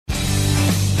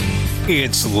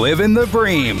It's Living the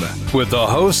Bream with the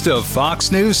host of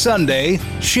Fox News Sunday,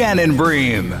 Shannon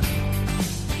Bream.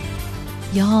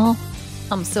 Y'all,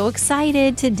 I'm so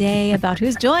excited today about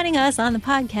who's joining us on the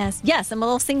podcast. Yes, I'm a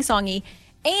little sing-songy.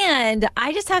 And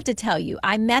I just have to tell you,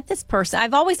 I met this person.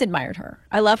 I've always admired her.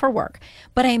 I love her work.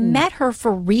 But I met her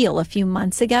for real a few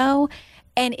months ago.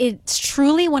 And it's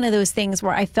truly one of those things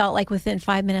where I felt like within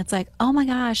 5 minutes, like, oh my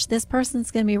gosh, this person's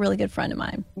going to be a really good friend of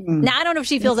mine. Now, I don't know if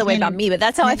she feels that way about me, but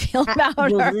that's how I feel about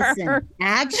her. Listen,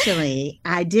 actually,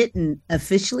 I didn't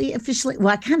officially, well,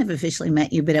 I kind of officially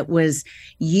met you, but it was,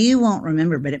 you won't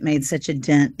remember, but it made such a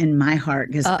dent in my heart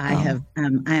because I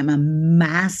am a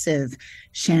massive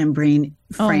Shannon Bream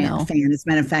fan. As a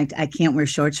matter of fact, I can't wear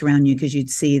shorts around you because you'd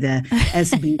see the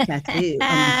SB tattoo on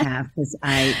my calf.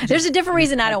 There's a different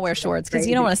reason I don't wear shorts because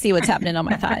you don't want to see what's happening on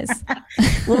my thighs.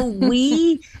 Well,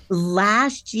 we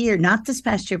last year, not this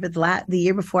past year, but the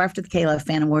year before after the KLF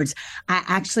Fan Awards, I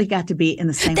actually got to be in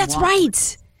the same That's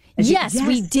right. Yes,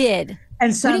 we did.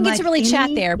 And so we didn't get to really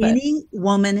chat there. But any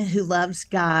woman who loves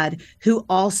God, who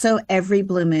also every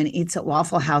blue moon eats at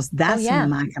Waffle House, that's my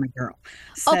kind of girl.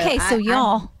 So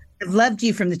y'all. I've loved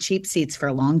you from the cheap seats for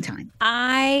a long time.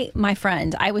 My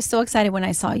friend, I was so excited when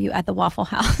I saw you at the Waffle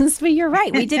House. But you're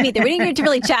right. We did meet there. We didn't get to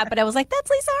really chat, but I was like, that's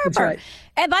Lisa Harper. That's right.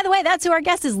 And by the way, that's who our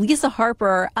guest is, Lisa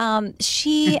Harper.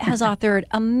 She has authored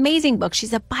amazing books.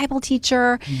 She's a Bible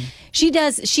teacher. She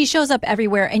shows up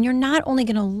everywhere. And you're not only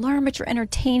going to learn, but you're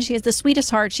entertained. She has the sweetest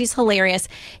heart. She's hilarious.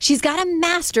 She's got a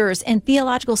master's in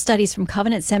theological studies from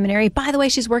Covenant Seminary. By the way,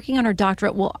 she's working on her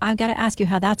doctorate. Well, I've got to ask you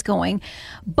how that's going.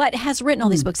 But has written all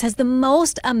these books, has the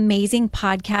most amazing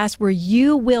podcast where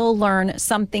you will learn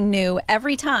something new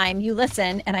every time you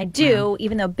listen. And I do,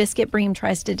 even though Biscuit Bream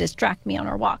tries to distract me on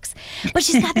our walks. But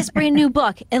she's got this brand new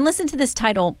book. And listen to this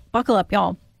title. Buckle up,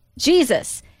 y'all.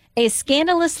 Jesus, a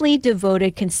scandalously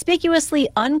devoted, conspicuously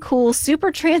uncool,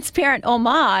 super transparent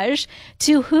homage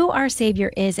to who our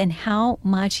Savior is and how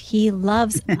much he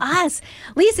loves us.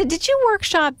 Lisa, did you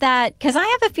workshop that? Because I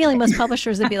have a feeling most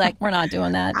publishers would be like, we're not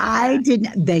doing that. I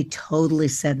didn't. They totally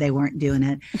said they weren't doing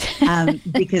it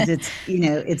because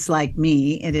it's like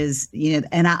me. It is,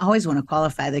 and I always want to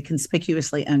qualify that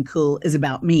conspicuously uncool is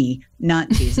about me, not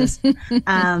Jesus.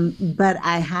 But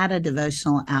I had a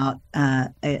devotional out,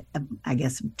 I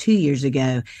guess, 2 years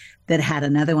ago that had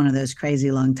another one of those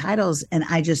crazy long titles. And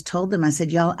I just told them, I said,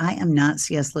 y'all, I am not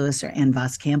C.S. Lewis or Ann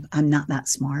Voskamp. I'm not that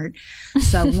smart.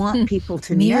 So I want people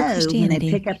to know when they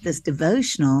pick up this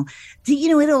devotional,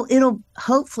 it'll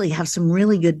hopefully have some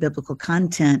really good biblical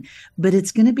content, but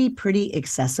it's going to be pretty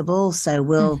accessible. So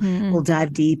we'll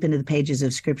dive deep into the pages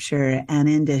of scripture and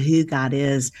into who God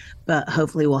is, but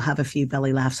hopefully we'll have a few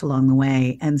belly laughs along the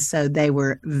way. And so they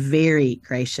were very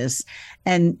gracious.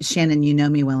 And Shannon, you know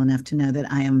me well enough to know that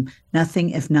I am nothing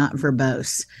if not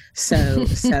verbose. So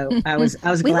I was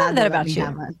we glad love that about you.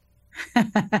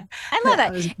 I love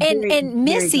that. And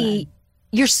Missy,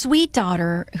 your sweet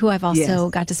daughter, who I've also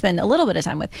got to spend a little bit of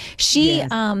time with, she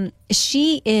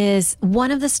is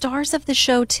one of the stars of the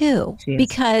show too,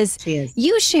 because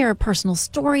you share personal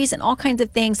stories and all kinds of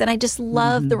things. And I just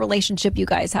love the relationship you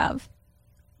guys have.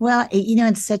 Well,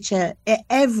 it's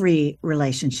every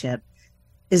relationship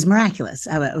is miraculous.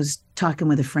 I was talking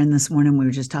with a friend this morning. We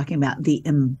were just talking about the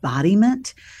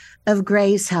embodiment of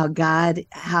grace, how God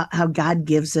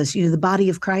gives us, the body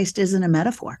of Christ isn't a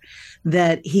metaphor,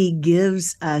 that he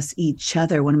gives us each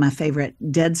other. One of my favorite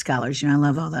dead scholars, I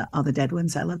love all the dead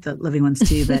ones. I love the living ones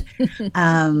too. But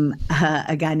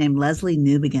a guy named Leslie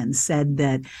Newbegin said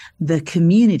that the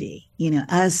community,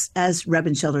 us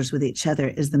rubbing shoulders with each other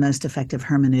is the most effective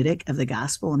hermeneutic of the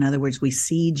gospel. In other words, we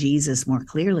see Jesus more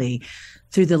clearly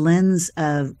through the lens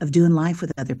of doing life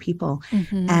with other people.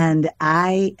 And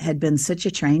I had been such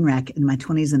a train wreck in my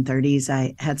 20s and 30s.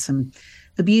 I had some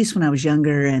abuse when I was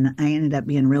younger, and I ended up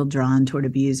being real drawn toward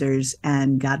abusers,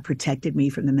 and God protected me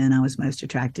from the men I was most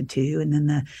attracted to. And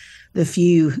then the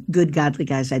few good, godly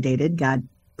guys I dated, God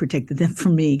protected them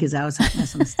from me because I was hot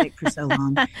mess on the stick for so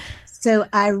long. So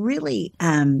I really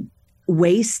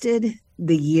wasted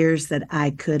the years that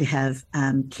I could have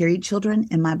carried children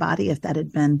in my body if that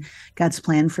had been God's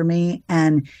plan for me.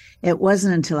 And it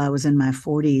wasn't until I was in my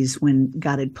 40s when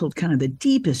God had pulled kind of the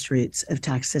deepest roots of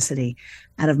toxicity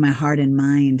out of my heart and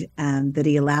mind that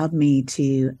he allowed me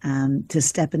to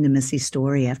step into Missy's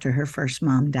story after her first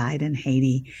mom died in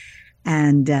Haiti.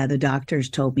 And the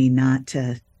doctors told me not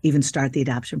to even start the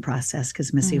adoption process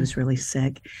because Missy was really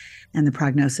sick. And the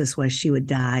prognosis was she would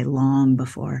die long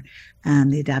before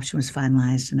the adoption was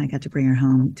finalized. And I got to bring her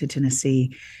home to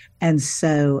Tennessee. And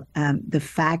so the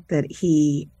fact that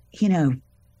he,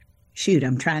 shoot,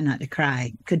 I'm trying not to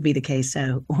cry. Could be the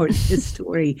queso or the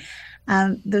story.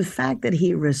 The fact that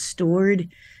he restored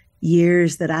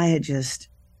years that I had just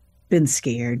been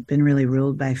scared, been really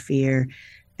ruled by fear.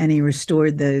 And he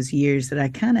restored those years that I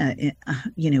kind of,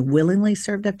 willingly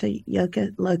served up to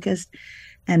Locust.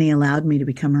 And he allowed me to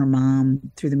become her mom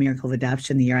through the miracle of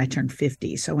adoption the year I turned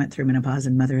 50. So I went through menopause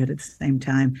and motherhood at the same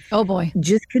time. Oh, boy.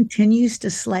 Just continues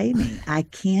to slay me. I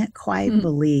can't quite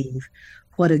believe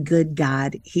what a good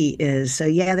God he is. So,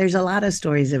 yeah, there's a lot of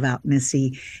stories about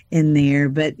Missy in there.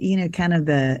 But, kind of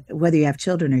whether you have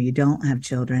children or you don't have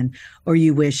children, or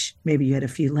you wish maybe you had a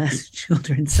few less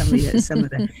children, some of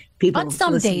the people on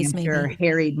some days maybe are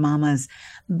harried mamas.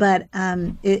 But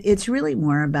it's really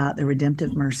more about the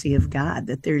redemptive mercy of God,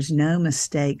 that there's no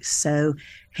mistake so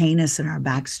heinous in our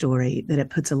backstory that it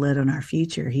puts a lid on our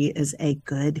future. He is a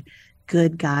good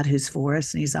God who's for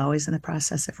us, and he's always in the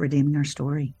process of redeeming our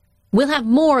story. We'll have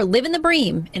more Living the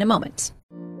Bream in a moment.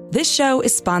 This show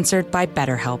is sponsored by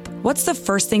BetterHelp. What's the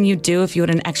first thing you'd do if you had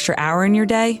an extra hour in your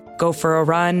day? Go for a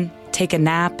run, take a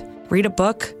nap, read a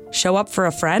book, show up for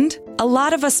a friend? A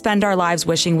lot of us spend our lives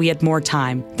wishing we had more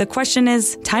time. The question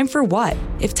is, time for what?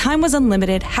 If time was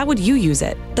unlimited, how would you use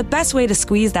it? The best way to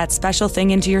squeeze that special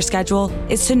thing into your schedule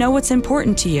is to know what's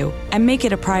important to you and make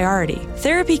it a priority.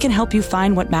 Therapy can help you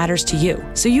find what matters to you,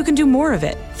 so you can do more of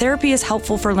it. Therapy is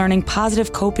helpful for learning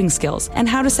positive coping skills and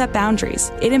how to set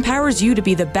boundaries. It empowers you to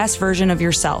be the best version of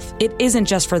yourself. It isn't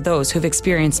just for those who've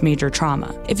experienced major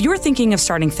trauma. If you're thinking of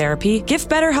starting therapy, give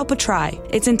BetterHelp a try.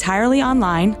 It's entirely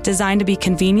online, designed to be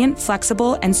convenient,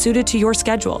 flexible, and suited to your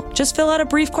schedule. Just fill out a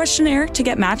brief questionnaire to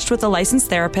get matched with a licensed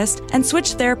therapist and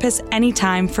switch therapists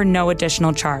anytime for no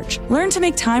additional charge. Learn to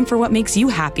make time for what makes you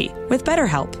happy with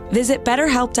BetterHelp. Visit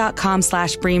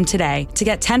betterhelp.com/Bream today to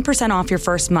get 10% off your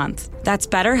first month. That's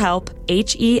BetterHelp,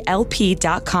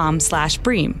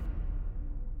 HELP.com/Bream.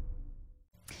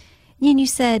 And you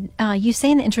said, you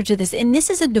say in the intro to this, and this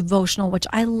is a devotional, which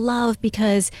I love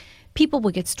because people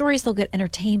will get stories, they'll get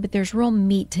entertained, but there's real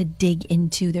meat to dig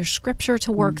into. There's scripture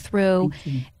to work through,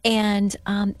 and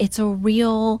it's a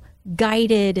real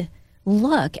guided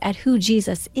look at who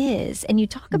Jesus is. And you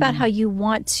talk about how you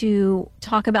want to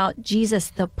talk about Jesus,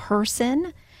 the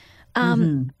person,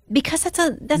 because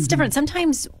that's different.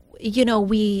 Sometimes,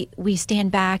 we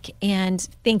stand back and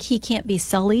think he can't be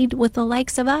sullied with the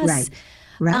likes of us.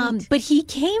 Right. But he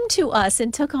came to us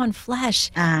and took on flesh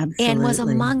and was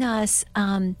among us,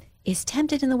 is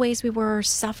tempted in the ways we were,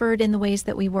 suffered in the ways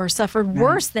that we were, suffered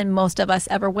worse than most of us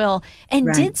ever will,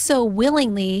 and did so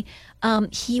willingly.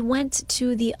 He went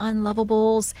to the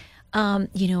unlovables. One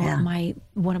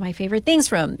of my favorite things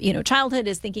from childhood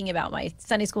is thinking about my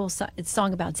Sunday school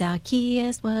song about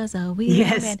Zacchaeus was a wee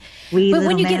man. But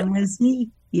when you was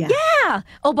he? Yeah.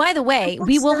 Oh, by the way,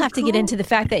 we will have to get into the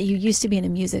fact that you used to be in a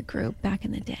music group back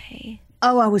in the day.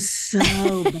 Oh, I was so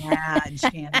bad,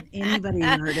 Shannon. Anybody who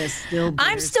heard us still.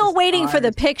 I'm still waiting for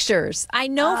the pictures. I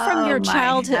know from your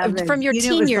childhood, from your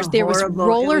teen years, there was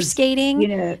roller skating.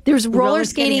 There was roller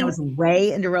skating. I was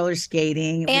way into roller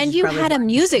skating. And you had a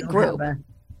music group.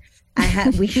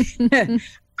 I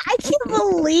can't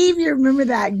believe you remember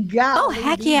that. God, oh,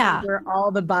 heck yeah. Where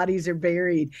all the bodies are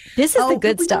buried. This is the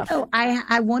good stuff.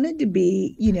 I wanted to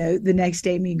be, the next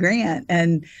Amy Grant.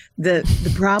 And the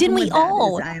problem Didn't we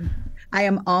all? Is I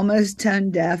am almost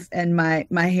tone deaf, and my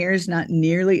hair is not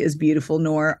nearly as beautiful,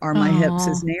 nor are my hips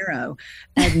as narrow.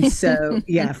 And so,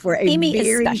 for a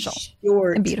very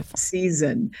short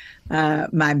season,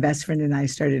 my best friend and I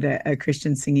started a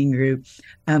Christian singing group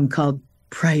called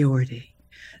Priority.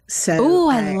 So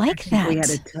I like that. We had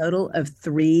a total of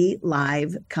 3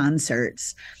 live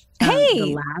concerts.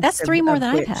 Hey, that's 3 more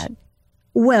than I've had.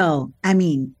 Well, I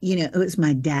mean, it was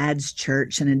my dad's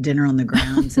church and a dinner on the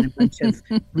grounds and a bunch of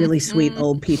really sweet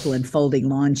old people in folding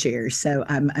lawn chairs. So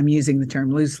I'm using the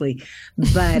term loosely,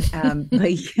 but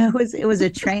it was a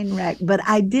train wreck. But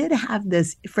I did have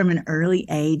this from an early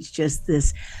age, just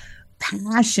this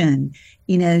passion,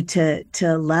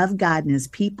 to love God and his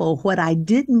people. What I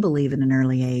didn't believe in an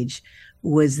early age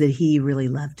was that he really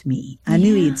loved me. I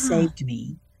knew he had saved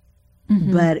me.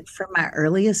 But from my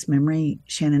earliest memory,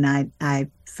 Shannon, I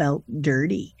felt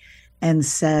dirty. And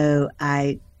so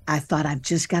I thought, I've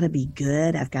just got to be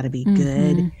good. I've got to be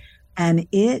good. And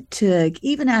it took,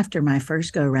 even after my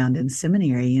first go around in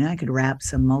seminary, I could wrap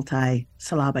some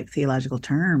multi-syllabic theological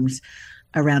terms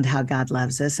around how God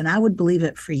loves us. And I would believe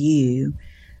it for you.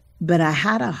 But I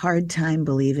had a hard time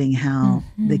believing how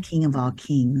the King of all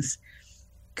kings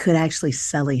could actually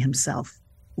sully himself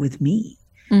with me.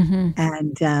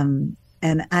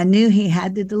 And I knew he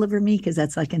had to deliver me because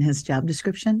that's like in his job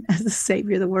description as the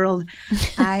savior of the world.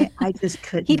 I just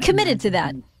couldn't. He'd committed to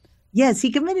that. Yes,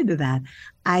 he committed to that.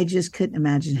 I just couldn't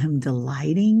imagine him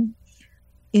delighting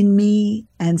in me.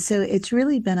 And so it's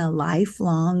really been a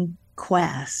lifelong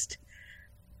quest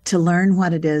to learn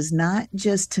what it is, not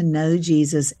just to know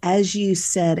Jesus, as you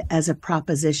said, as a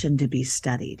proposition to be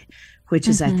studied, which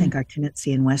is, I think, our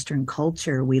tendency in Western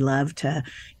culture. We love to,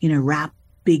 wrap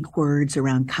big words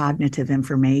around cognitive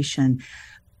information.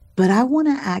 But I want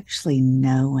to actually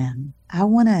know him. I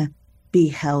want to be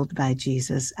held by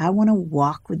Jesus. I want to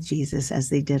walk with Jesus as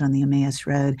they did on the Emmaus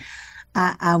Road.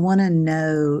 I want to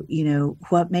know,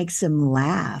 what makes him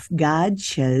laugh. God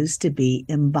chose to be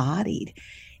embodied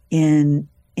in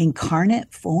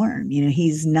incarnate form.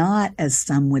 He's not, as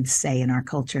some would say in our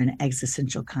culture, an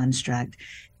existential construct.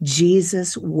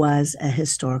 Jesus was a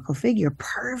historical figure,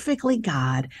 perfectly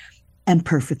God and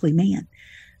perfectly man.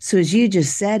 So as you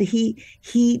just said, he's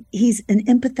an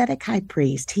empathetic high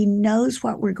priest. He knows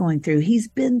what we're going through. He's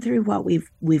been through what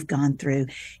we've gone through.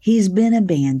 He's been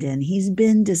abandoned. He's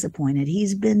been disappointed.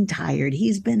 He's been tired.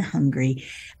 He's been hungry.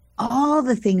 All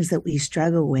the things that we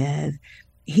struggle with,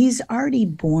 he's already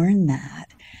borne that.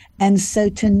 And so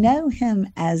to know him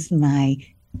as my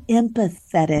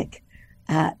empathetic,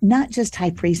 not just high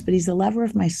priest, but he's the lover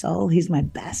of my soul. He's my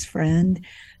best friend.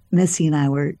 Missy and I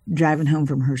were driving home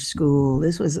from her school.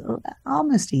 This was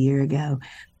almost a year ago.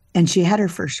 And she had her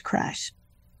first crush.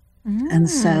 And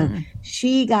so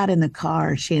she got in the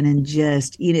car, Shannon,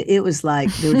 just, it was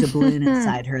like there was a balloon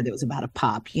inside her that was about to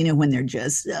pop, when they're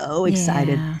just so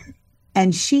excited. Yeah.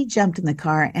 And she jumped in the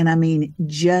car and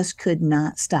just could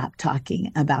not stop talking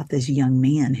about this young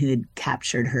man who had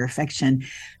captured her affection.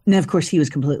 And of course, he was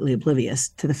completely oblivious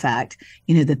to the fact,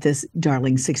 that this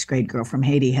darling 6th grade girl from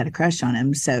Haiti had a crush on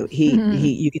him. So he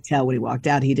you could tell when he walked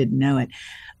out, he didn't know it.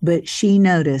 But she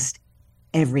noticed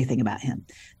everything about him,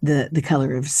 the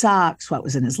color of socks, what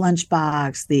was in his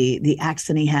lunchbox, the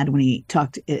accent he had when he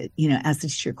talked, as the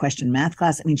teacher questioned math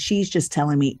class. She's just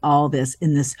telling me all this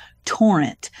in this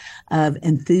torrent of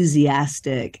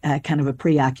enthusiastic kind of a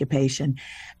preoccupation.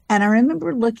 And I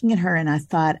remember looking at her and I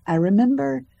thought, I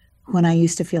remember when I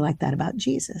used to feel like that about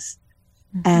Jesus.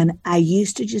 And I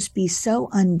used to just be so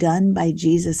undone by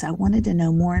Jesus. I wanted to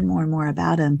know more and more and more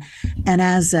about him. And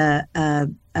as a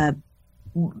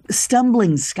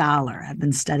stumbling scholar, I've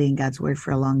been studying God's word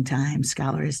for a long time.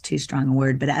 Scholar is too strong a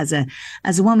word, but as a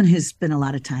woman who's spent a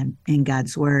lot of time in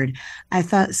God's word, I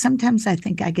thought sometimes I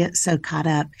think I get so caught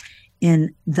up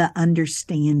in the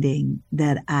understanding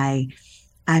that I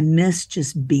miss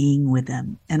just being with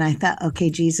him. And I thought, okay,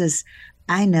 Jesus,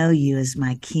 I know you as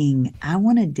my king. I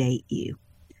want to date you.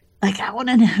 I want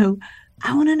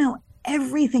to know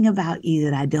everything about you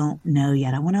that I don't know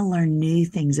yet. I want to learn new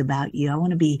things about you. I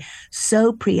want to be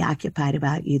so preoccupied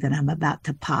about you that I'm about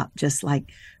to pop, just like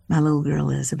my little girl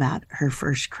is about her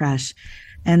first crush.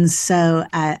 And so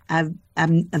I'm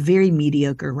a very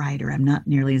mediocre writer. I'm not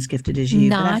nearly as gifted as you.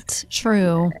 Not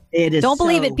true. It is. Don't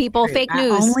believe it, people. True. Fake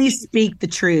news. I only speak the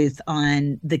truth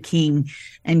on the King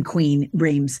and Queen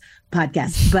Bream's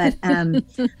podcast.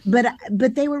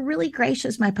 But they were really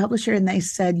gracious, my publisher, and they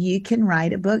said, you can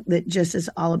write a book that just is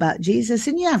all about Jesus.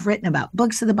 And I've written about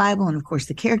books of the Bible and, of course,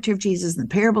 the character of Jesus and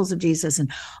the parables of Jesus and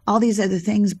all these other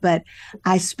things. But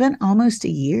I spent almost a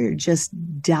year just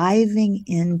diving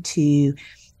into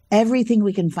everything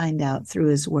we can find out through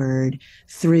his word,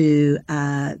 through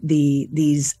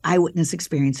these eyewitness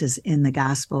experiences in the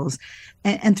Gospels,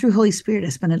 and through Holy Spirit. I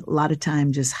spent a lot of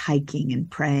time just hiking and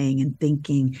praying and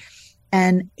thinking.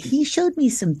 And he showed me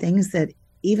some things that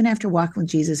even after walking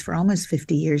with Jesus for almost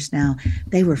 50 years now,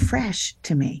 they were fresh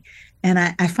to me. And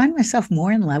I find myself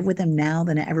more in love with him now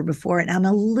than ever before. And I'm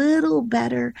a little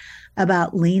better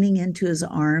about leaning into his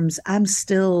arms. I'm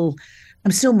still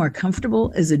more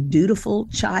comfortable as a dutiful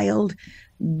child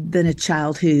than a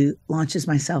child who launches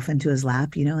myself into his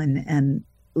lap, and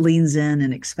leans in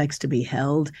and expects to be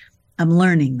held. I'm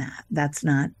learning that. That's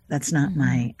not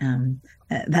my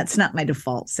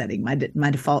default setting. My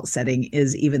default setting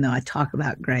is, even though I talk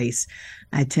about grace,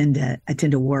 I tend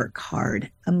to work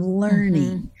hard. I'm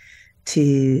learning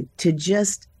to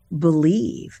just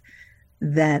believe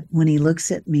that when he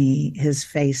looks at me, his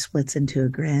face splits into a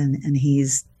grin and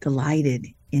he's delighted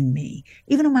in me.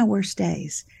 Even on my worst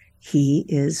days, he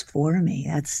is for me.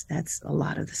 That's a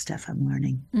lot of the stuff I'm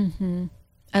learning. Mm-hmm.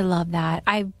 I love that.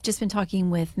 I've just been talking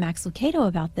with Max Lucado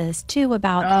about this too,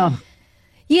 about,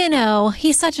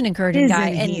 he's such an encouraging guy.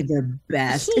 Isn't he the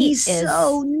best? He's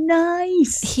so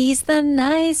nice. He's the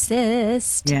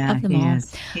nicest of them all.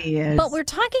 He is. But we're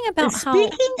talking about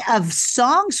Speaking of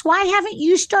songs, why haven't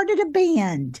you started a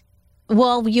band?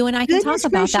 Well, you and I can talk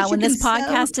about that when this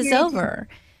podcast is over.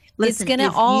 Listen, gonna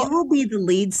if you will be the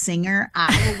lead singer,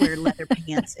 I will wear leather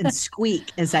pants and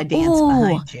squeak as I dance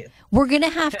behind you. We're gonna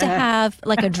have to have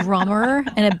like a drummer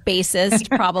and a bassist,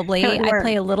 probably. I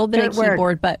play a little bit of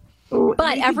keyboard, but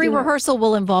every rehearsal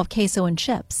will involve queso and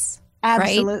chips.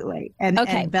 Absolutely, right?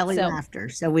 and belly laughter.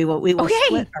 So we will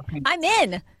split our pants. I'm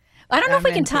in. I don't know if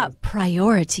we can top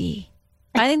priority.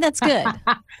 I think that's good.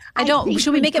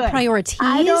 Should we make it priorities?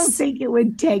 I don't think it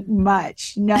would take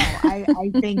much. No,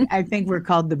 I think we're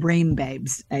called the Bream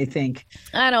Babes. I think.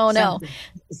 I don't know.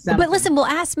 Something. But listen, we'll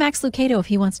ask Max Lucado if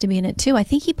he wants to be in it too. I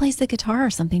think he plays the guitar or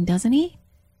something, doesn't he?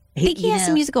 I think he has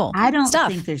some musical I don't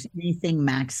stuff. think there's anything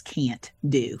Max can't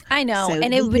do. I know. So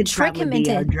and it would trick him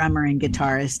into a drummer and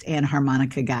guitarist and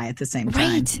harmonica guy at the same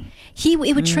time. Right.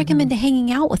 It would trick him into hanging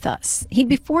out with us. He'd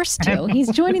be forced to. He's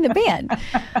joining the band.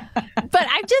 But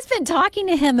I've just been talking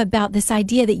to him about this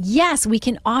idea that, yes, we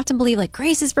can often believe like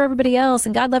grace is for everybody else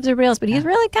and God loves everybody else. But he's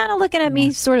really kind of looking at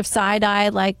me sort of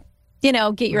side-eyed, like,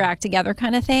 get your act together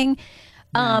kind of thing.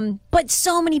 But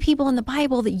so many people in the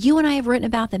Bible that you and I have written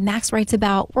about, that Max writes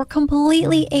about, were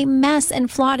completely a mess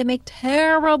and flawed and make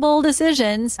terrible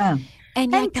decisions.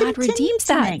 And yet God redeems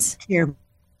that. Terrible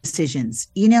decisions.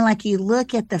 Like you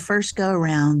look at the first go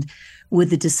around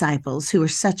with the disciples, who were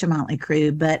such a motley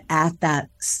crew, but at that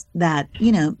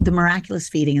the miraculous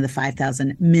feeding of the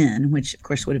 5,000 men, which of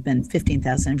course would have been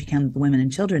 15,000 if you count the women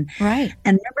and children. Right.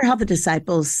 And remember how the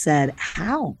disciples said,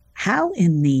 How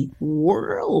in the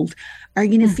world are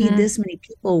you going to feed this many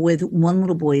people with one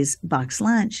little boy's box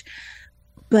lunch?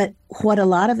 But what a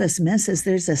lot of us miss is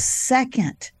there's a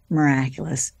second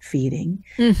miraculous feeding.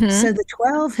 So the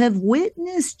 12 have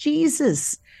witnessed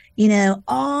Jesus,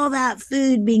 all that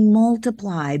food being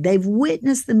multiplied. They've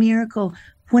witnessed the miracle.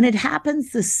 When it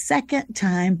happens the second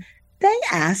time, they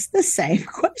ask the same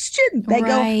question. They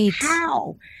go,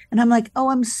 how? And I'm like,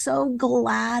 I'm so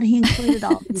glad he included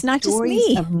all these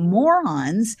stories of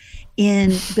morons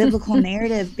in biblical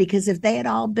narrative, because if they had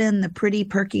all been the pretty,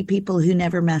 perky people who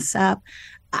never mess up,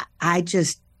 I'd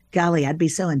be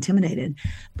so intimidated.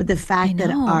 But the fact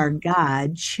that our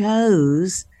God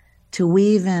chose to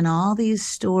weave in all these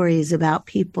stories about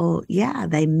people,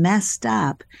 they messed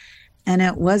up. And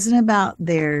it wasn't about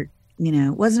their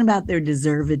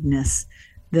deservedness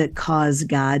that caused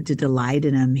God to delight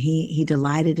in him. He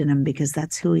delighted in him because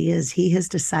that's who he is. He has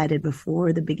decided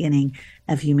before the beginning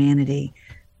of humanity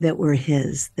that we're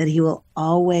his, that he will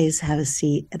always have a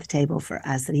seat at the table for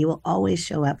us, that he will always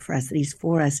show up for us, that he's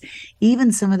for us.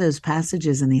 Even some of those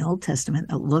passages in the Old Testament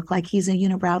that look like he's a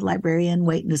unibrow librarian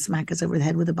waiting to smack us over the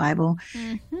head with the Bible.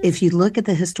 If you look at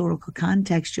the historical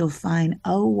context, you'll find,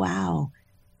 wow,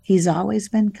 he's always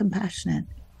been compassionate.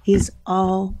 He's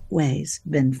always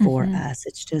been for us.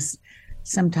 It's just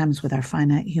sometimes with our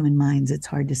finite human minds, it's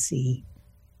hard to see.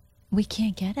 We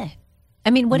can't get it. I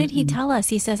mean, what did he tell us?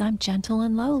 He says, I'm gentle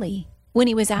and lowly. When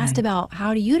he was asked about,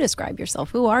 how do you describe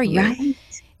yourself? Who are you? Right.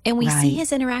 And we see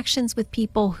his interactions with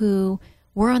people who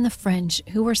were on the fringe,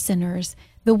 who were sinners,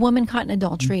 the woman caught in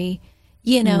adultery,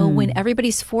 when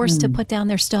everybody's forced to put down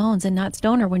their stones and not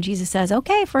stone her, when Jesus says,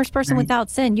 okay, first person without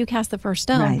sin, you cast the first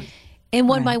stone. And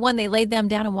one by one, they laid them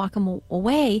down and walk them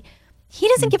away. He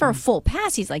doesn't give her a full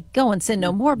pass. He's like, go and sin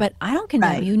no more, but I don't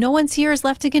condemn you. No one's here is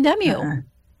left to condemn you.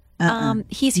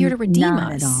 He's here to redeem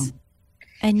us.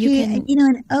 And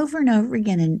and over and over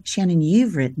again, and Shannon,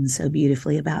 you've written so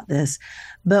beautifully about this,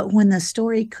 but when the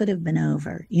story could have been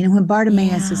over, when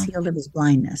Bartimaeus is healed of his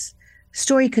blindness,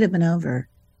 story could have been over.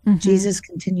 Jesus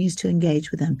continues to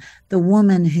engage with him. The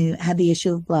woman who had the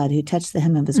issue of blood, who touched the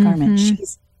hem of his garment,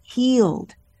 she's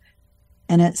healed.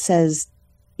 And it says,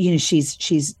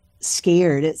 she's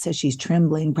scared. It says she's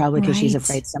trembling, probably because she's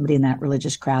afraid somebody in that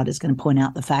religious crowd is going to point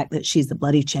out the fact that she's the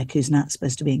bloody chick who's not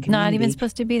supposed to be in community. Not even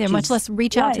supposed to be there, much less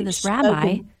reach out to this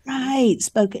rabbi.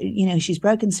 She's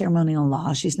broken ceremonial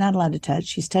law. She's not allowed to touch.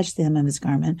 She's touched the hem of his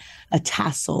garment. A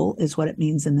tassel is what it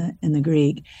means in the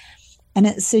Greek. And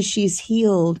it says she's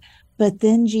healed, but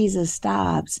then Jesus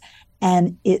stops.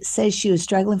 And it says she was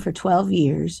struggling for 12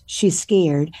 years. She's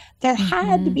scared. There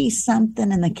had to be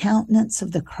something in the countenance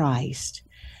of the Christ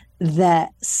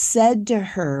that said to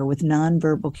her with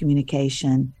nonverbal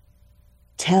communication,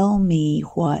 tell me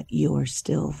what you're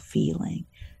still feeling.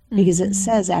 Because it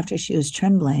says after she was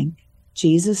trembling,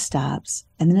 Jesus stops.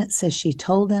 And then it says she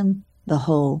told him the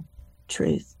whole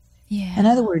truth. Yeah. In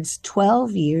other words,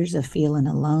 12 years of feeling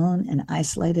alone and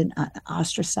isolated,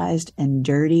 ostracized and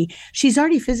dirty. She's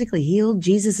already physically healed.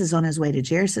 Jesus is on his way to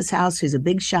Jairus' house, who's a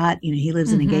big shot. He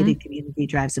lives in a gated community,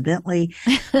 drives a Bentley.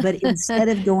 But instead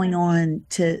of going on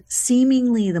to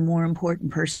seemingly the more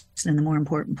important person in the more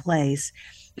important place,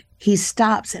 he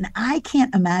stops. And I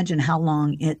can't imagine how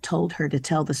long it told her to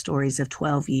tell the stories of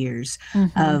 12 years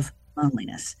of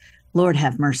loneliness. Lord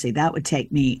have mercy. That would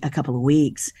take me a couple of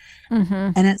weeks.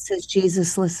 And it says,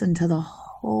 Jesus listened to the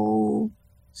whole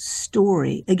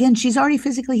story. Again, she's already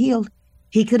physically healed.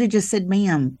 He could have just said,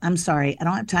 ma'am, I'm sorry. I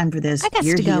don't have time for this. I got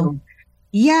You're to healed. go.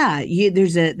 Yeah.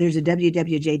 There's a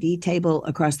WWJD table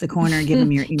across the corner. Give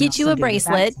him your email. Get you a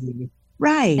bracelet.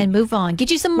 Right. And move on.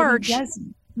 Get you some merch.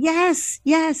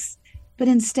 Yes. But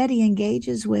instead he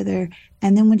engages with her.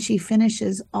 And then when she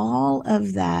finishes all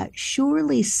of that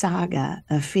surely saga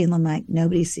of feeling like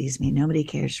nobody sees me, nobody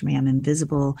cares for me, I'm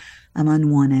invisible, I'm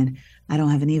unwanted, I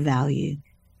don't have any value,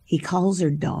 he calls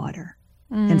her daughter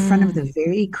in front of the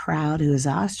very crowd who has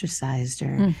ostracized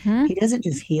her. He doesn't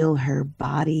just heal her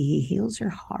body, he heals her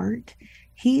heart.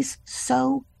 He's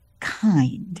so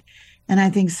kind. And I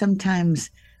think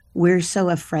sometimes we're so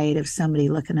afraid of somebody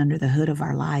looking under the hood of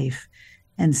our life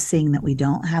and seeing that we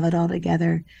don't have it all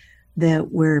together,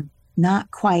 that we're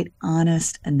not quite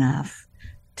honest enough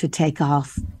to take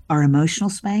off our emotional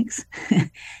Spanx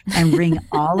and bring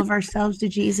all of ourselves to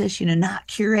Jesus, not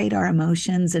curate our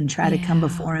emotions and try to come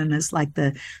before him as like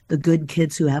the good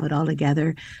kids who have it all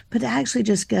together, but to actually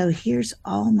just go, here's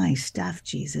all my stuff,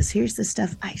 Jesus. Here's the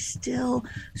stuff I still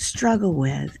struggle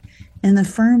with, in the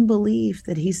firm belief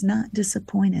that he's not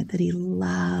disappointed, that he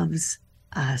loves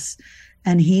us.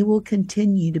 And he will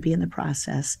continue to be in the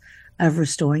process of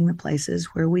restoring the places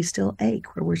where we still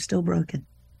ache, where we're still broken.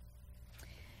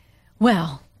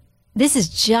 Well, this is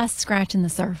just scratching the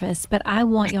surface, but I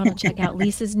want y'all to check out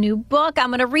Lisa's new book. I'm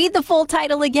going to read the full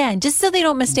title again, just so they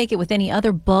don't mistake it with any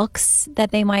other books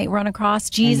that they might run across.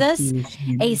 Jesus,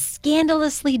 a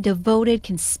scandalously devoted,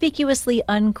 conspicuously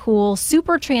uncool,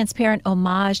 super transparent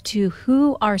homage to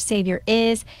who our Savior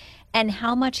is and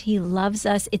how much he loves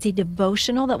us. It's a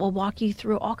devotional that will walk you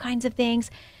through all kinds of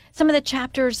things. Some of the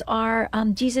chapters are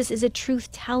Jesus is a truth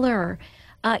teller.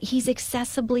 He's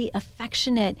excessively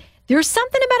affectionate. There's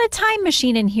something about a time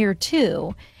machine in here,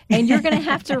 too. And you're going to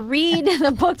have to read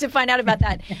the book to find out about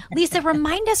that. Lisa,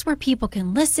 remind us where people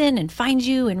can listen and find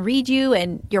you and read you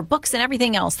and your books and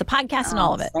everything else, the podcast and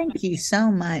all of it. Thank you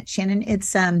so much, Shannon.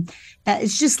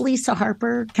 It's just Lisa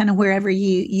Harper, kind of wherever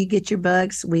you get your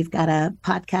books. We've got a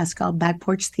podcast called Back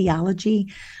Porch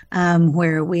Theology,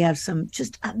 where we have some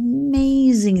just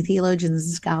amazing theologians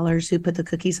and scholars who put the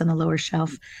cookies on the lower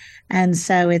shelf. And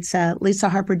so it's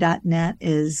lisaharper.net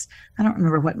is, I don't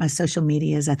remember what my social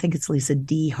media is. I think it's Lisa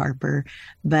D. Harper,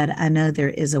 but I know there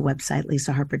is a website,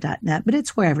 lisaharper.net, but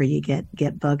it's wherever you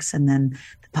get books. And then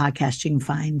the podcast you can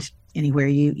find anywhere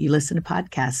you listen to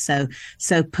podcasts.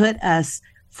 So put us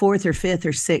fourth or fifth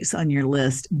or sixth on your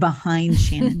list behind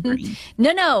Shannon Bream.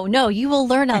 No. You will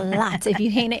learn a lot if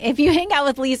you hang out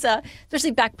with Lisa,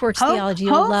 especially Back Porch Theology.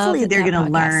 Hopefully they're going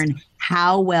to learn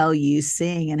how well you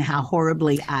sing and how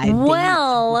horribly I dance.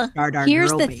 Well,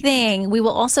 here's the thing. We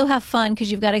will also have fun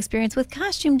because you've got experience with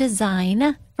costume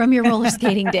design from your roller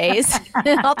skating days.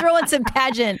 I'll throw in some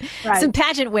pageant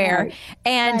wear. Right.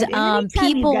 And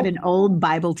people. You've got an old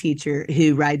Bible teacher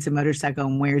who rides a motorcycle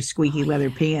and wears squeaky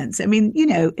leather pants. I mean,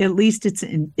 at least it's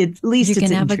you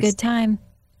can have a good time.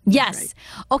 Yes.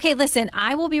 Right. Okay, listen,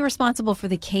 I will be responsible for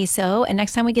the queso. And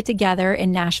next time we get together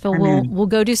in Nashville, we'll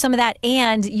go do some of that.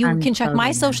 And you can check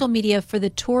my social media for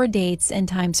the tour dates and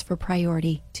times for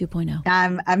Priority 2.0.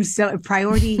 I'm so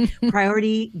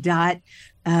priority dot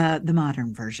the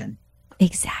modern version.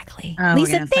 Exactly.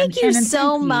 Lisa, thank you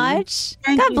so much.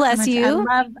 God bless you.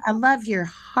 I love your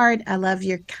heart. I love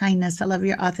your kindness. I love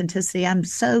your authenticity. I'm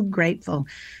so grateful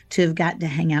to have gotten to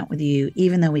hang out with you,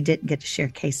 even though we didn't get to share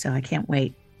queso. I can't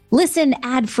wait. Listen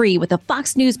ad-free with a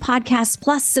Fox News Podcast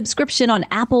Plus subscription on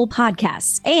Apple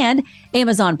Podcasts. And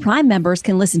Amazon Prime members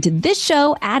can listen to this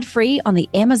show ad-free on the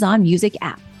Amazon Music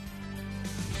app.